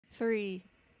3,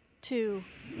 2,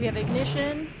 we have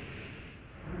ignition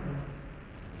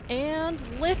and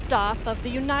liftoff of the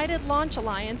United Launch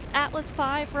Alliance Atlas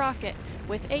V rocket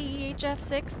with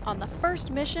AEHF-6 on the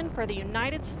first mission for the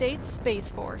United States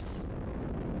Space Force.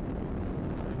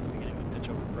 Beginning the pitch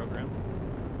over program.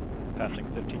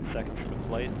 Passing 15 seconds into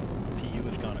flight. PU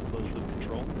has gone to closed loop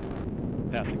control.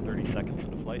 Passing 30 seconds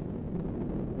into flight.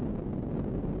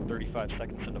 35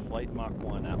 seconds into flight. Mach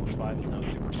 1 Atlas V is now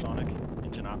supersonic.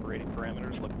 Engine operating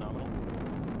parameters look nominal.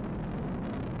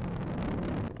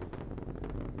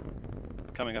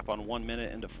 Coming up on 1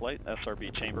 minute into flight,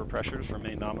 SRB chamber pressures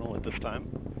remain nominal at this time.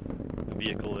 The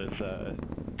vehicle is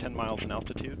 10 miles in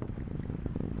altitude.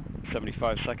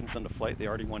 75 seconds into flight, the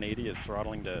RD-180 is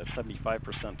throttling to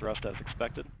 75% thrust as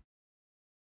expected.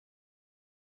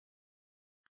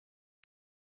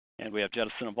 And we have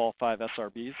jettison of all 5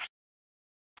 SRBs.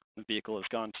 The vehicle has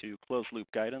gone to closed loop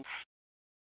guidance.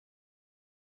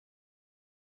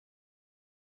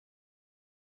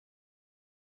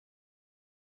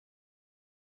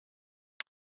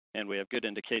 And we have good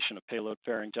indication of payload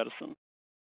fairing jettison.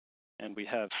 And we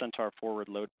have Centaur forward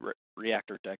load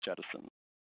reactor deck jettison.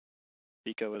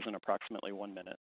 VECO is in approximately 1 minute.